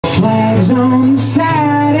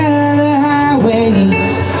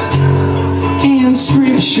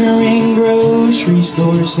measuring grocery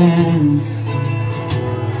store signs.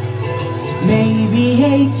 Maybe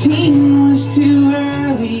 18 was too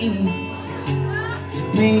early,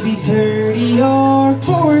 maybe 30 or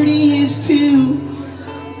 40 is too.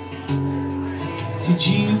 Did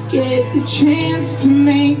you get the chance to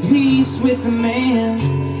make peace with the man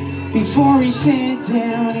before he sent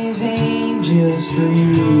down his angels for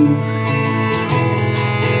you?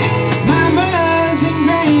 Mamas and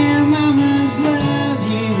grandmamas love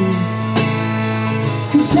you,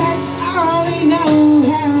 'cause that's all they know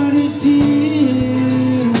how to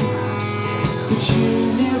do. But you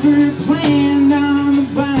never planned on the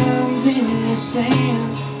bombs in the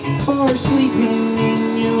sand or sleeping in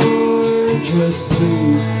your dress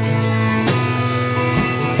booth.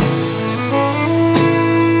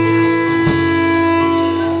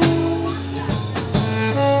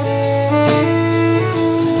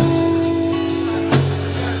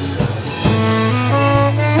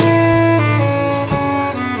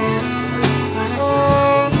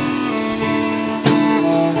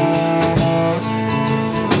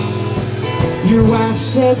 Your wife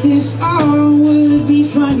said this all would be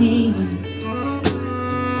funny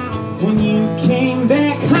when you came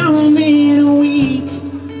back home in a week.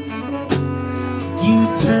 You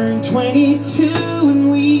turned 22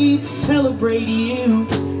 and we'd celebrate you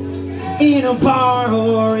in a bar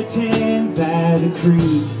or a tent by the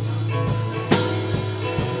creek.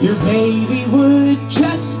 Your baby would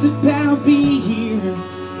just about be here,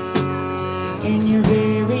 and your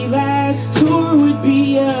very last tour would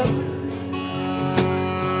be up.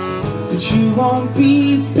 But you won't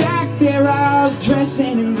be back there all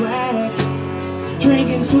dressing in black,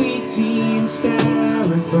 drinking sweet tea in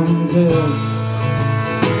styrofoam cups.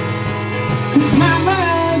 'Cause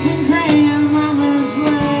mamas and grandmamas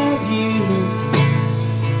love you.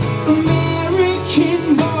 American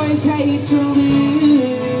boys hate to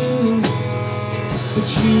lose, but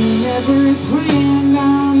you never planned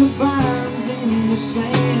on the bombs in the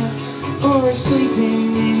sand or sleeping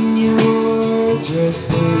in your dress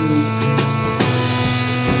booth.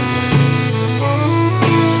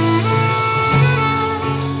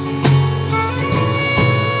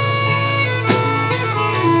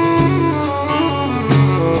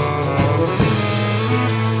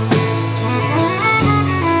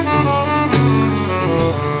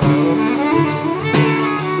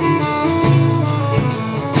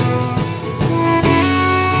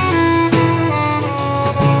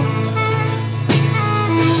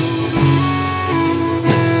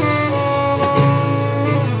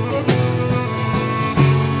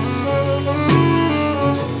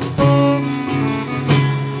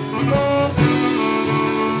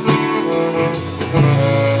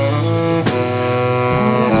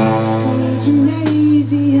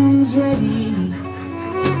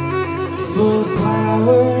 Full of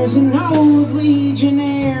flowers and old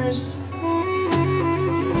legionnaires.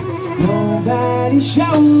 Nobody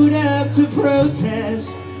showed up to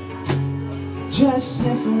protest, just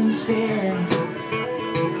sniffle and stare.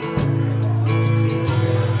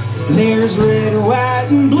 There's red, white,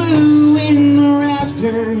 and blue in the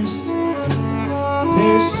rafters.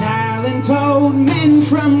 There's silent old men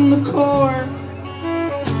from the Corps.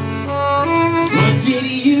 What did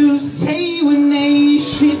you say when they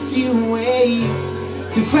shipped you away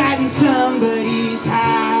to fight in somebody's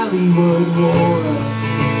Hollywood war?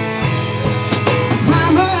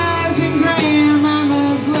 Mamas and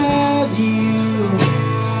grandmamas love you.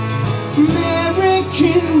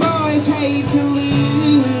 American boys hate to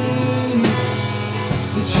lose,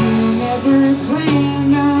 but you never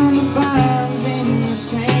planned on the bombs in the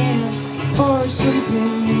sand or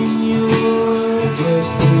sleeping in your dress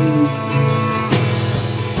booth.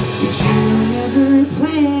 But you never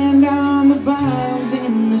planned on the bombs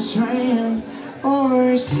in the Strand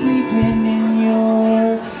or sleeping in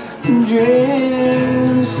your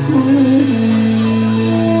dress booth.